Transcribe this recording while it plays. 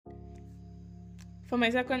For my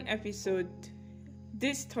second episode,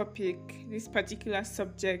 this particular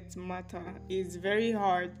subject matter is very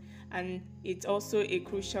hard, and it's also a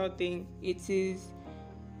crucial thing. It is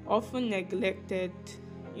often neglected.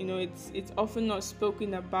 It's often not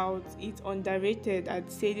spoken about. It's underrated. I'd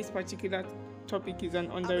say this particular topic is an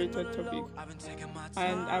underrated topic,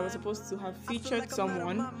 and I was supposed to have featured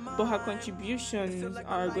someone, but her contributions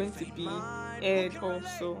are going to be aired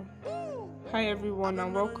also. Hi everyone,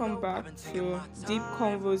 and welcome back to Deep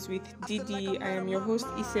Convos with Didi. I am your host,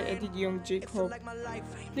 Issa Edigion Jacob.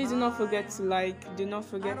 Please do not forget to like, do not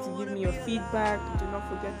forget to give me your feedback, do not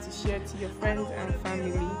forget to share to your friends and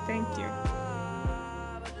family. Thank you.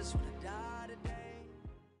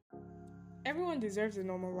 Everyone deserves a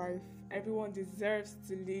normal life. Everyone deserves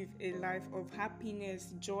to live a life of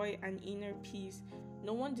happiness, joy, and inner peace.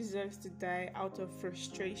 No one deserves to die out of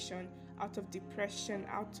frustration, out of depression,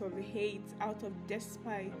 out of hate, out of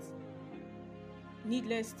despite.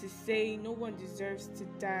 Needless to say, no one deserves to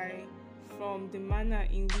die from the manner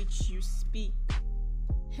in which you speak.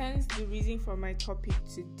 Hence the reason for my topic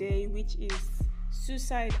today, which is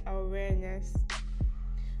suicide awareness.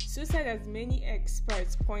 Suicide, as many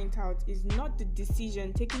experts point out, is not the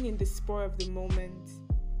decision taken in the spur of the moment.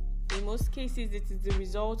 In most cases, it is the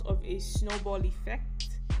result of a snowball effect.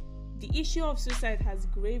 The issue of suicide has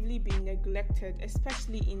gravely been neglected,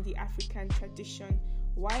 especially in the African tradition.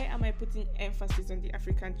 Why am I putting emphasis on the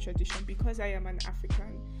African tradition? Because I am an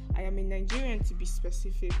African. I am a Nigerian, to be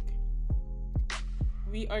specific.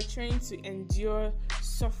 We are trained to endure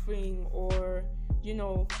suffering or,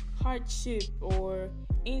 hardship or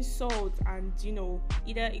insult, and,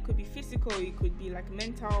 either it could be physical, it could be like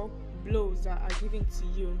mental blows that are given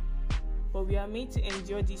to you. But we are made to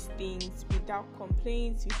endure these things without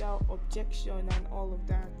complaints, without objection, and all of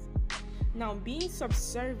that. Now, being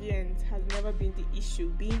subservient has never been the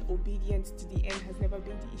issue. Being obedient to the end has never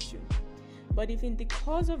been the issue. But if in the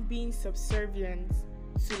cause of being subservient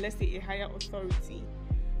to, let's say, a higher authority,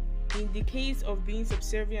 in the case of being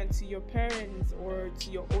subservient to your parents or to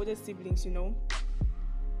your older siblings,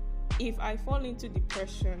 if I fall into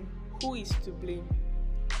depression, who is to blame?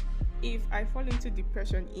 If I fall into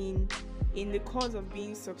depression in the cause of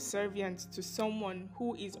being subservient to someone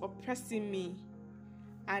who is oppressing me,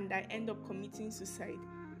 and I end up committing suicide,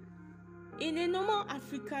 in a normal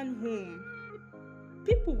African home,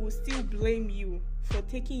 people will still blame you for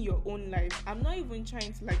taking your own life. I'm not even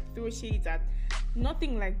trying to throw shades at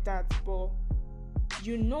nothing like that, but if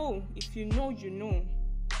you know, you know.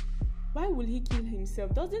 Why will he kill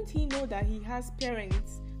himself? Doesn't he know that he has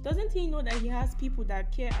parents? Doesn't he know that he has people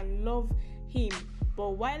that care and love him?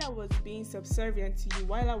 But while I was being subservient to you,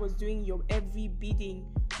 while I was doing your every bidding,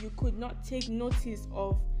 you could not take notice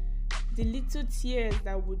of the little tears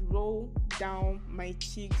that would roll down my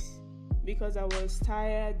cheeks because I was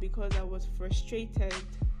tired, because I was frustrated.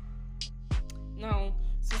 Now,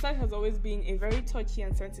 suicide has always been a very touchy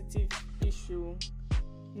and sensitive issue,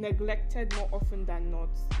 neglected more often than not.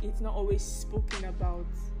 It's not always spoken about.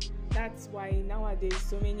 That's why nowadays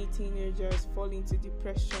so many teenagers fall into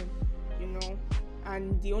depression,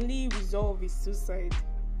 and the only resolve is suicide.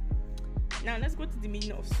 Now let's go to the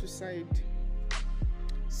meaning of suicide.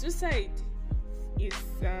 Suicide is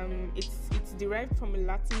it's derived from a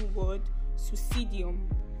Latin word suicidium,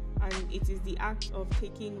 and it is the act of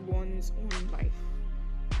taking one's own life.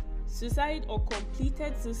 Suicide or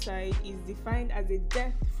completed suicide is defined as a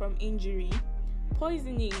death from injury,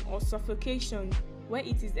 poisoning, or suffocation where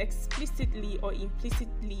it is explicitly or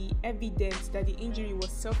implicitly evident that the injury was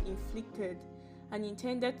self-inflicted and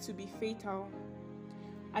intended to be fatal.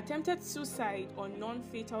 Attempted suicide or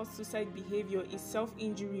non-fatal suicide behavior is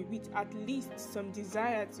self-injury with at least some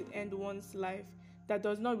desire to end one's life that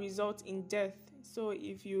does not result in death. So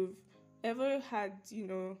if you've ever had,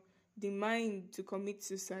 the mind to commit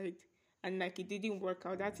suicide and it didn't work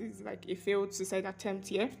out, that is a failed suicide attempt,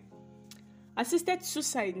 yeah? Assisted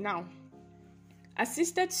suicide now.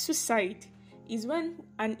 Assisted suicide is when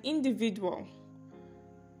an individual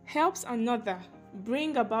helps another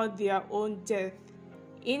bring about their own death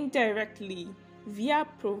indirectly via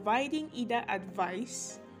providing either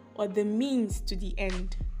advice or the means to the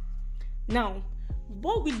end. Now,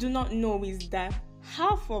 what we do not know is that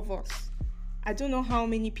half of us, I don't know how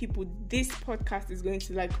many people this podcast is going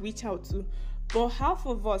to reach out to, but half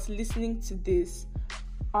of us listening to this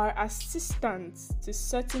are assistants to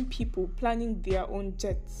certain people planning their own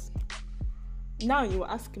deaths. Now you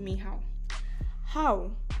ask me how.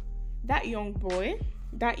 How that young boy,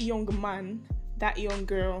 that young man, that young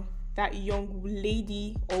girl, that young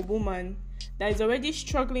lady or woman that is already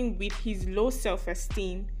struggling with his low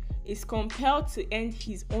self-esteem is compelled to end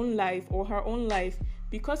his own life or her own life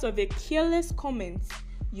because of a careless comment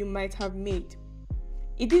you might have made.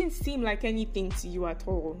 It didn't seem like anything to you at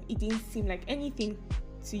all. It didn't seem like anything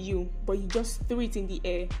to you, but you just threw it in the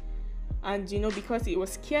air. And because it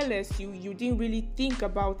was careless, you didn't really think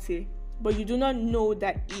about it. But you do not know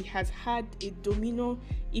that it has had a domino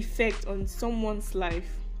effect on someone's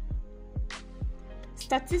life.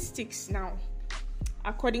 Statistics now,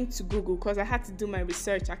 according to Google, because I had to do my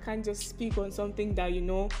research. I can't just speak on something that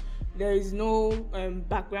there is no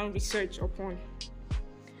background research upon.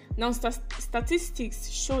 Now, statistics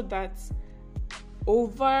show that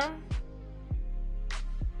over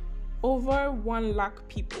 1 lakh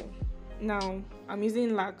people. Now, I'm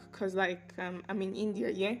using lakh because I'm in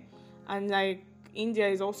India, yeah? And India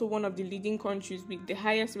is also one of the leading countries with the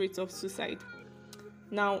highest rates of suicide.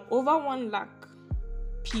 Now, over 1 lakh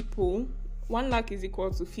people, 1 lakh is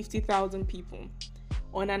equal to 50,000 people,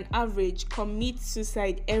 on an average, commit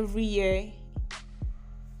suicide every year.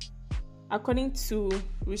 According to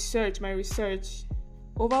my research,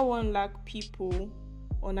 over 1 lakh people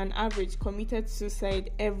on an average committed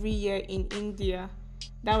suicide every year in India.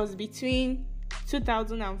 That was between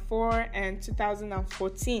 2004 and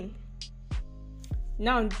 2014.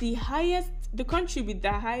 Now, the country with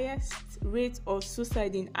the highest rate of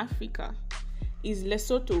suicide in Africa is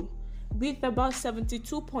Lesotho, with about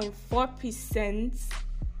 72.4%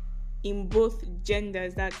 in both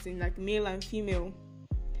genders, that's in male and female.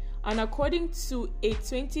 And according to a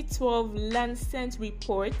 2012 Lancet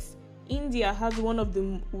report, India has one of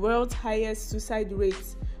the world's highest suicide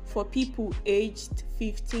rates for people aged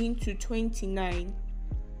 15 to 29.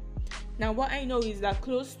 Now, what I know is that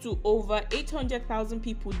close to over 800,000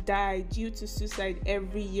 people die due to suicide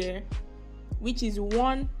every year, which is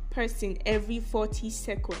one person every 40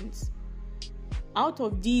 seconds. Out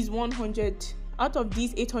of these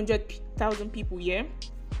 800,000 people,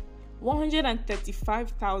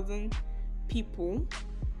 135,000 people,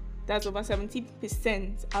 that's over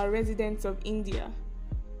 70%, are residents of India,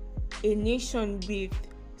 a nation with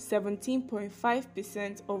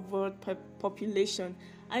 17.5% of world population.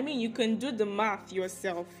 I mean, you can do the math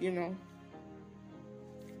yourself,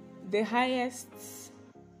 The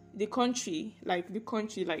country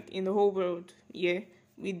in the whole world,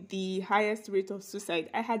 with the highest rate of suicide.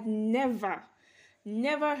 I had never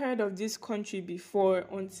heard of this country before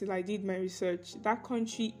until I did my research. That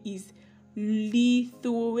country is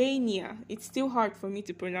Lithuania. It's still hard for me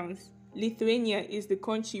to pronounce. Lithuania is the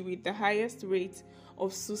country with the highest rate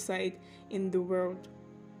of suicide in the world.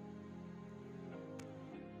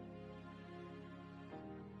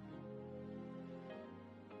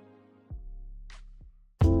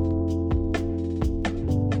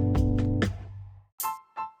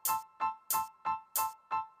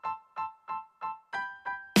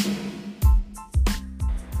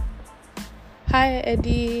 Hi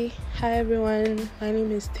Eddie, hi everyone, my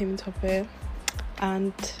name is Tim Tope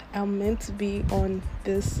and I'm meant to be on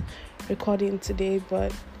this recording today,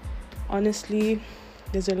 but honestly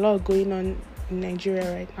there's a lot going on in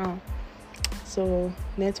Nigeria right now, so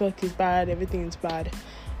network is bad, everything is bad.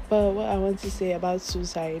 But what I want to say about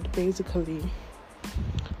suicide, basically,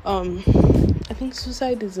 I think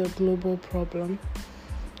suicide is a global problem.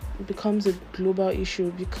 It becomes a global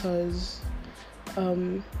issue because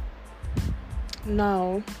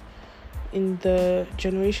now in the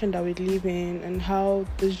generation that we live in and how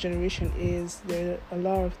this generation is, there are a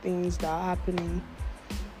lot of things that are happening.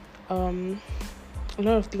 A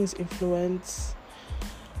lot of things influence,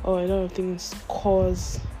 or a lot of things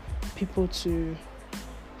cause people to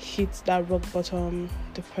hit that rock bottom,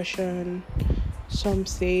 depression. Some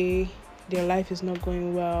say their life is not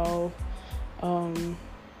going well,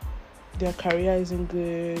 their career isn't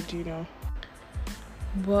good,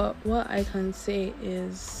 But what I can say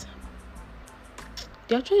is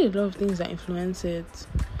there are actually a lot of things that influence it.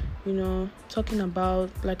 Talking about,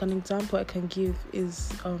 an example I can give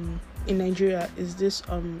is in Nigeria is this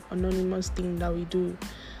anonymous thing that we do.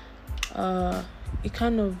 It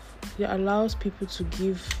allows people to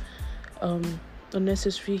give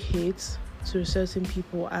unnecessary hate to certain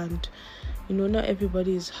people, and not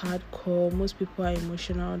everybody is hardcore. Most people are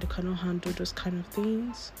emotional, they cannot handle those kind of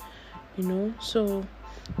things, so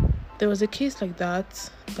there was a case like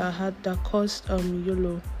that caused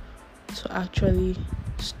YOLO to actually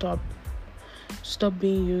stop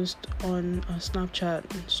being used on Snapchat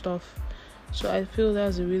and stuff. So I feel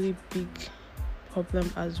that's a really big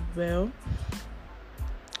problem as well.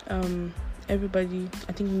 Everybody,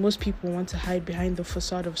 I think most people want to hide behind the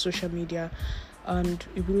facade of social media, and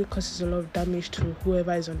it really causes a lot of damage to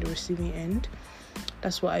whoever is on the receiving end.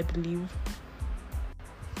 That's what I believe.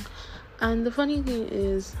 And the funny thing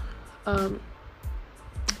is,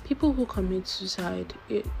 people who commit suicide,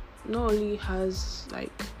 it not only has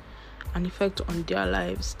like an effect on their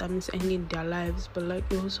lives, that means ending their lives, but like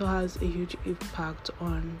it also has a huge impact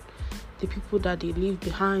on the people that they leave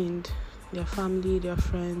behind, their family, their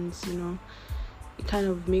friends. It kind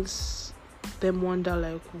of makes them wonder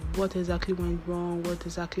like what exactly went wrong, what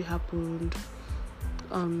exactly happened.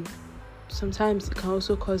 Sometimes it can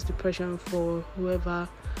also cause depression for whoever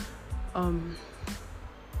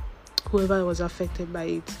was affected by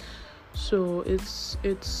it. So it's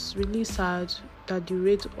really sad that the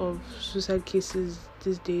rate of suicide cases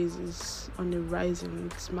these days is on the rise,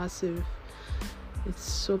 and it's massive. It's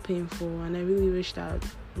so painful, and I really wish that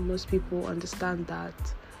most people understand that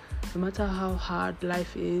no matter how hard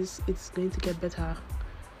life is, it's going to get better.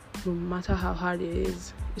 No matter how hard it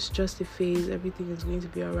is, it's just a phase. Everything is going to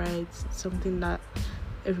be alright. It's something that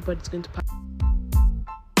everybody's going to pass.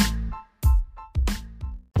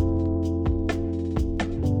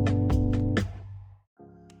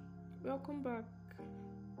 Welcome back.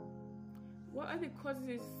 What are the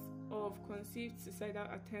causes of conceived suicidal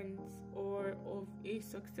attempts or of a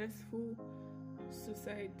successful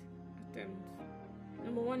suicide attempt?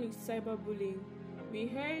 Number one is cyberbullying. We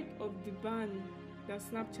heard of the ban that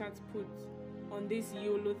Snapchat put on this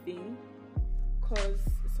YOLO thing, because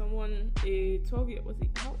someone, a 12-year,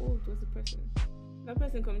 how old was the person? That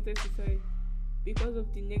person committed suicide because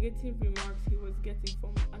of the negative remarks he was getting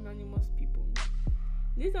from anonymous people.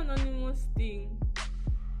 This anonymous thing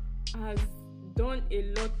has done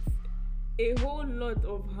a whole lot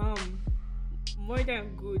of harm, more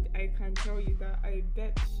than good. I can tell you that. I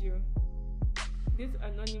bet you. This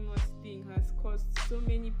anonymous thing has caused so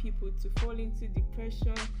many people to fall into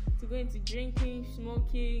depression, to go into drinking,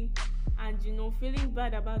 smoking, and feeling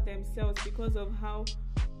bad about themselves because of how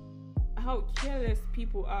careless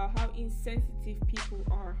people are, how insensitive people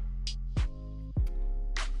are.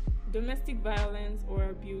 Domestic violence or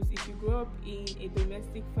abuse. If you grow up in a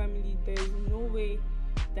domestic family, there is no way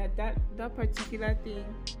that particular thing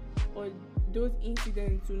or those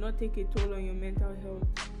incidents will not take a toll on your mental health.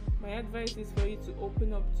 My advice is for you to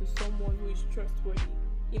open up to someone who is trustworthy.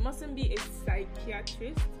 It mustn't be a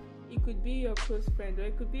psychiatrist. It could be your close friend, or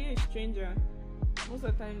it could be a stranger. Most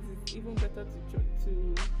of the times, it's even better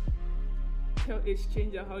to tell a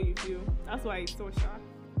stranger how you feel. That's why it's so sharp.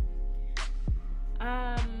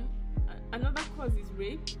 Another cause is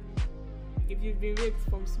rape. If you've been raped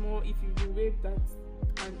from small, if you've been raped at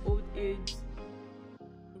an old age,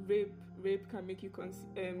 rape can make you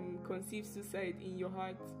conceive suicide in your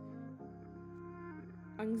heart.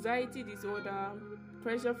 Anxiety disorder,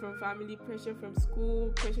 pressure from family, pressure from school,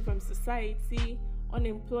 pressure from society,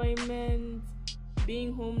 unemployment,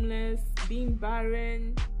 being homeless, being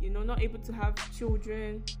barren, not able to have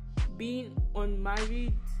children, being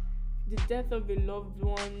unmarried, the death of a loved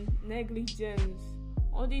one, negligence.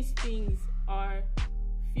 All these things are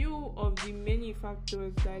few of the many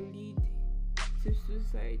factors that lead to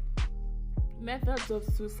suicide. Methods of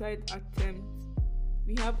suicide attempts.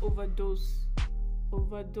 We have overdose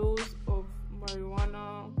of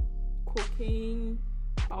marijuana, cocaine,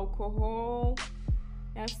 alcohol.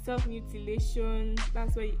 You have self-mutilation.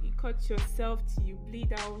 That's where you cut yourself till you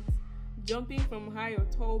bleed out. Jumping from high or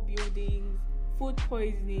tall buildings, food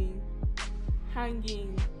poisoning,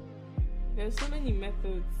 hanging. There's so many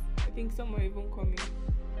methods. I think some are even coming.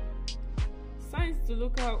 Signs to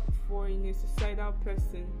look out for in a suicidal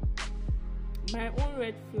person. My own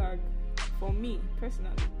red flag, for me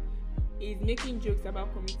personally, is making jokes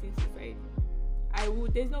about committing suicide.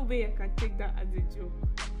 There's no way I can take that as a joke.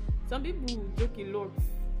 Some people joke a lot.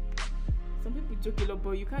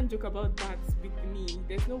 But you can't joke about that with me.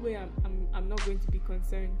 There's no way I'm not going to be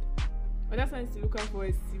concerned. Other signs to look out for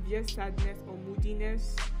is severe sadness or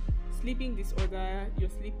moodiness, sleeping disorder. Your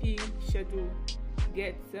sleeping schedule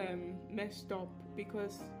gets messed up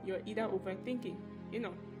because you're either overthinking,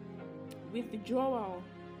 withdrawal,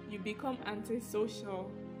 you become antisocial,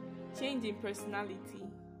 change in personality.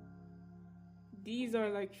 These are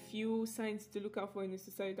like few signs to look out for in a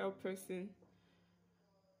suicidal person.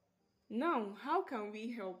 Now, how can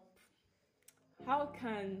we help? How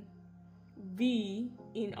can we,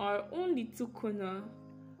 in our own little corner,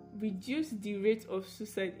 reduce the rate of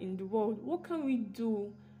suicide in the world? What can we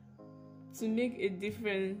do to make a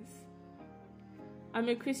difference? I'm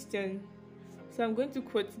a Christian, so I'm going to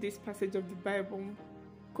quote this passage of the Bible.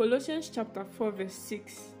 Colossians chapter 4 verse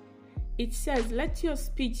 6. It says, "Let your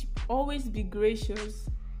speech always be gracious,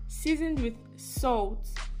 seasoned with salt,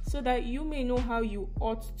 so that you may know how you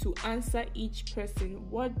ought to answer each person."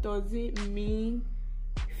 What does it mean?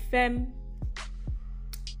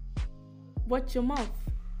 watch your mouth,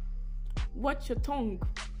 watch your tongue,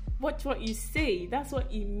 watch what you say. That's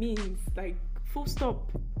what it means. Like, full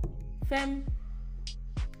stop. Fem,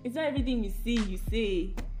 it's not everything you see you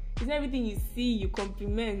say. It's not everything you see you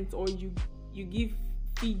compliment or you give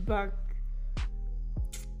feedback.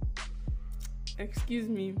 Excuse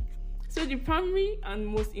me. So the primary and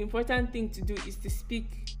most important thing to do is to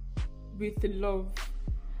speak with love.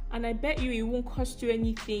 And I bet you it won't cost you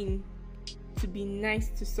anything to be nice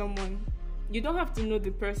to someone. You don't have to know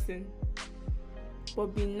the person,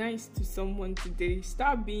 but be nice to someone today.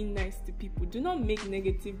 Start being nice to people. Do not make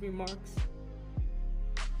negative remarks.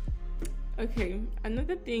 Okay,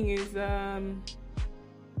 another thing is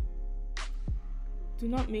do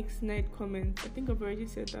not make snide comments. I think I've already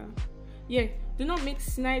said that. Yeah, do not make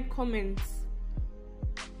snide comments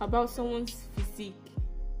about someone's physique.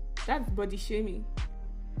 That's body shaming.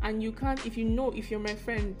 And you can't, if you're my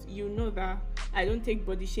friend, you know that I don't take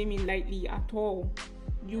body shaming lightly at all.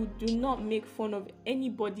 You do not make fun of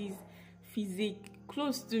anybody's physique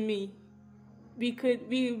close to me.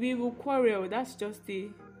 We will quarrel. That's just it.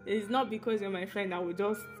 It's not because you're my friend I will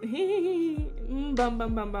just bam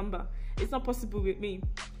bam bam bam bam. It's not possible with me.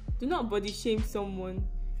 Do not body shame someone.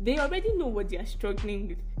 They already know what they are struggling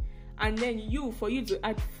with. And then for you to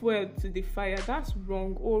add fuel to the fire, that's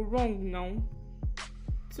wrong now.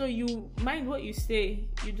 So you mind what you say.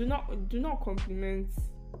 You do not compliment.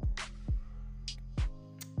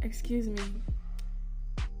 Excuse me.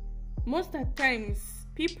 Most of the times,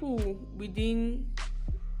 people within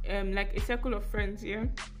like a circle of friends, yeah,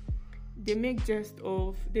 they make jest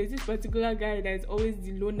of. There's this particular guy that is always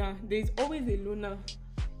the loner. There's always a loner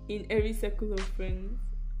in every circle of friends.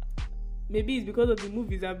 Maybe it's because of the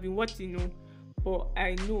movies I've been watching, but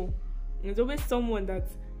I know there's always someone that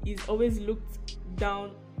is always looked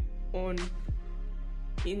down on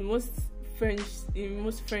in most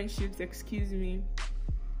friendships. Excuse me.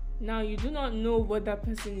 Now you do not know what that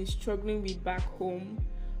person is struggling with back home,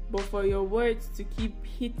 but for your words to keep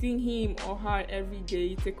hitting him or her every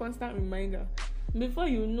day, it's a constant reminder. Before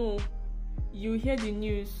you know, you hear the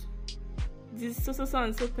news. This so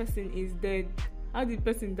and so person is dead. How did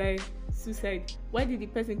the person die? Suicide. Why did the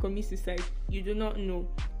person commit suicide? You do not know.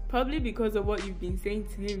 Probably because of what you've been saying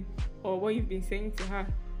to him or what you've been saying to her.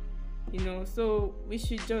 So we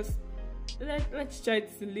should just let's try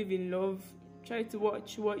to live in love. Try to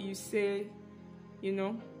watch what you say.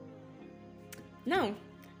 Now,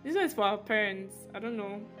 this one is for our parents. I don't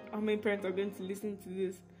know how many parents are going to listen to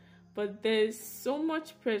this, but there's so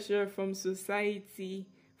much pressure from society,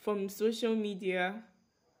 from social media.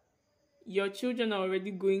 Your children are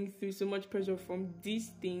already going through so much pressure from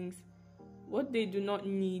these things. What they do not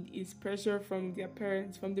need is pressure from their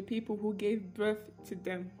parents, from the people who gave birth to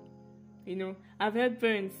them. I've heard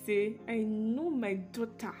parents say, I know my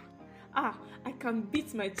daughter. I can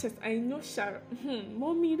beat my chest. I know Shara.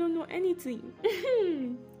 Mommy, you don't know anything.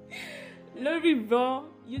 Lori Raw,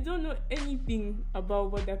 you don't know anything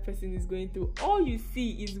about what that person is going through. All you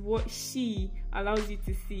see is what she allows you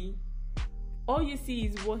to see. All you see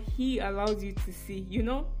is what he allows you to see,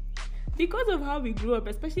 Because of how we grew up,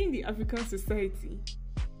 especially in the African society,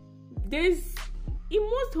 in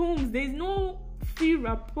most homes, there's no free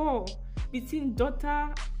rapport between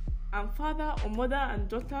daughter and father or mother and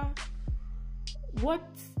daughter. What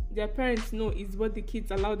their parents know is what the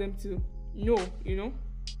kids allow them to know,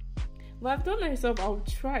 But I've told myself I'll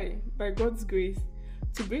try, by God's grace,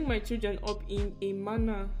 to bring my children up in a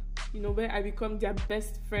manner, where I become their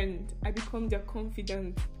best friend, I become their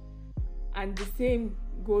confidant, and the same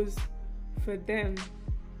goes for them,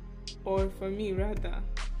 or for me rather.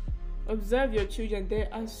 Observe your children. There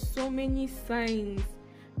are so many signs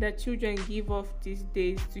that children give off these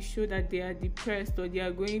days to show that they are depressed or they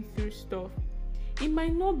are going through stuff. It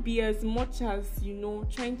might not be as much as,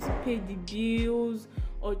 trying to pay the bills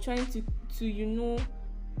or trying to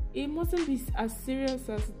it mustn't be as serious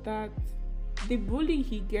as that. The bullying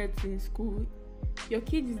he gets in school, your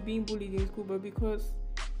kid is being bullied in school, but because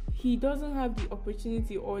he doesn't have the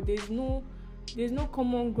opportunity or there's no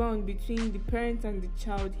common ground between the parent and the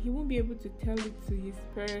child, he won't be able to tell it to his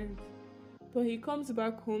parents. But he comes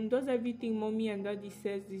back home, does everything mommy and daddy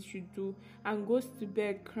says he should do, and goes to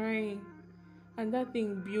bed crying. And that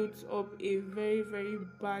thing builds up a very, very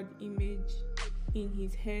bad image in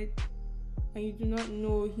his head. And you do not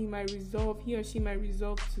know, he or she might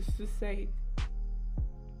resolve to suicide.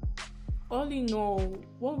 All in all,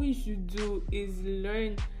 what we should do is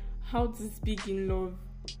learn how to speak in love.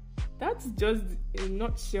 That's just in a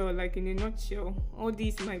nutshell. All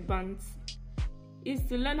these my bands is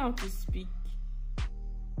to learn how to speak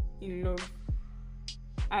in love.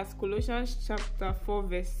 as Colossians chapter 4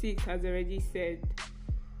 verse 6 has already said.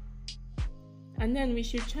 And then we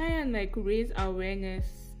should try and raise awareness.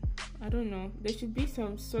 I don't know, there should be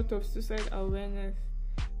some sort of suicide awareness,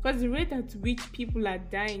 because the rate at which people are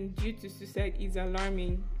dying due to suicide is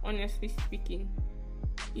alarming. Honestly speaking,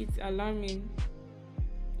 it's alarming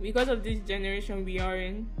because of this generation we are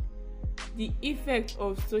in. The effect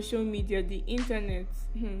of social media, the internet,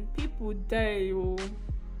 people die.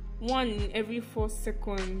 One in every 4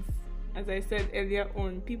 seconds, as I said earlier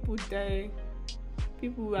on, people die.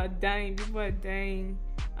 People are dying,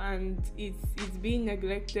 and it's being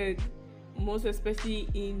neglected, most especially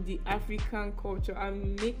in the African culture.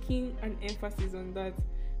 I'm making an emphasis on that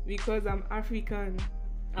because I'm African.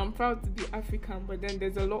 I'm proud to be African, but then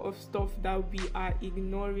there's a lot of stuff that we are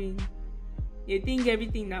ignoring. They think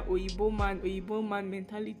everything that Oyibo man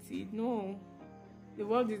mentality. No, the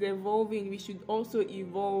world is evolving. We should also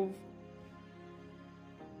evolve.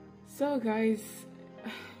 So guys,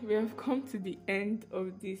 we have come to the end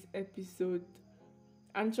of this episode,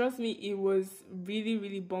 and trust me, it was really,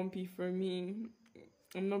 really bumpy for me.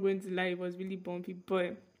 I'm not going to lie, it was really bumpy,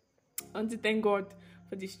 but I want to thank God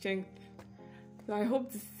for the strength. So I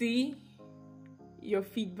hope to see your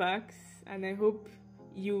feedbacks, and I hope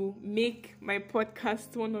you make my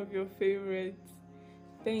podcast one of your favorites.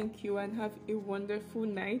 Thank you, and have a wonderful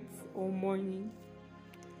night or morning.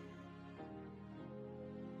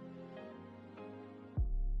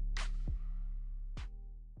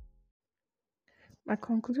 My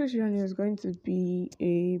conclusion is going to be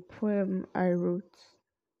a poem I wrote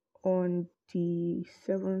on the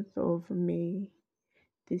 7th of May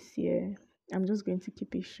this year. I'm just going to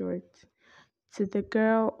keep it short. To the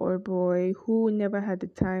girl or boy who never had the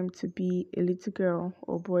time to be a little girl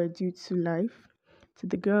or boy due to life. To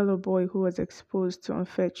the girl or boy who was exposed to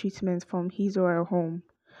unfair treatment from his or her home.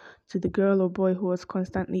 To the girl or boy who was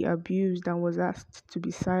constantly abused and was asked to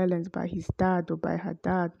be silent by his dad or by her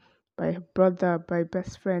dad, by her brother, by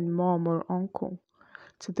best friend, mom, or uncle.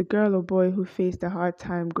 To the girl or boy who faced a hard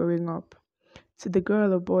time growing up. To the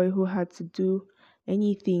girl or boy who had to do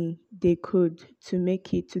anything they could to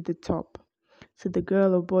make it to the top. To the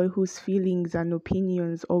girl or boy whose feelings and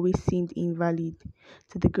opinions always seemed invalid.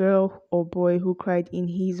 To the girl or boy who cried in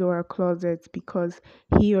his or her closet because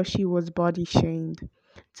he or she was body shamed.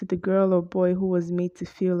 To the girl or boy who was made to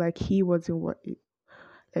feel like she wasn't worth it.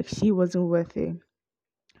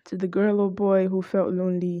 To the girl or boy who felt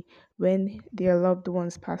lonely when their loved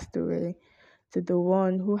ones passed away. To the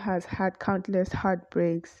one who has had countless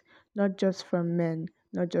heartbreaks, not just from men,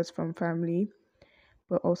 not just from family,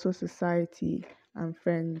 but also society and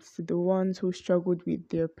friends. To the ones who struggled with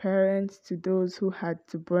their parents, to those who had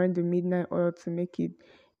to burn the midnight oil to make it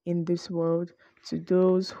in this world, to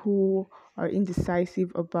those who are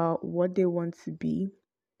indecisive about what they want to be,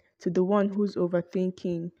 to the one who's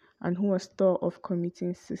overthinking and who has thought of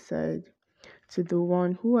committing suicide, to the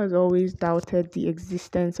one who has always doubted the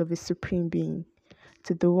existence of a supreme being,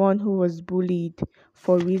 to the one who was bullied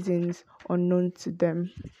for reasons unknown to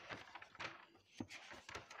them,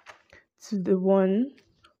 to the one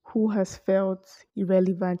who has felt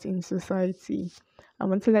irrelevant in society. I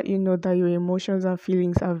want to let you know that your emotions and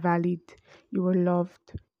feelings are valid. You are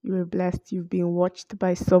loved. You are blessed. You've been watched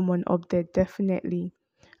by someone up there, definitely.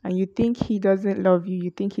 And you think he doesn't love you. You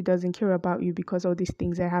think he doesn't care about you because all these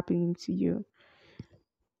things are happening to you.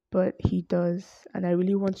 But he does. And I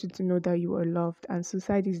really want you to know that you are loved. And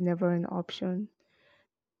suicide is never an option.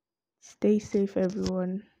 Stay safe,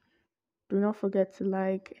 everyone. Do not forget to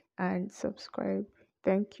like and subscribe.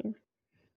 Thank you.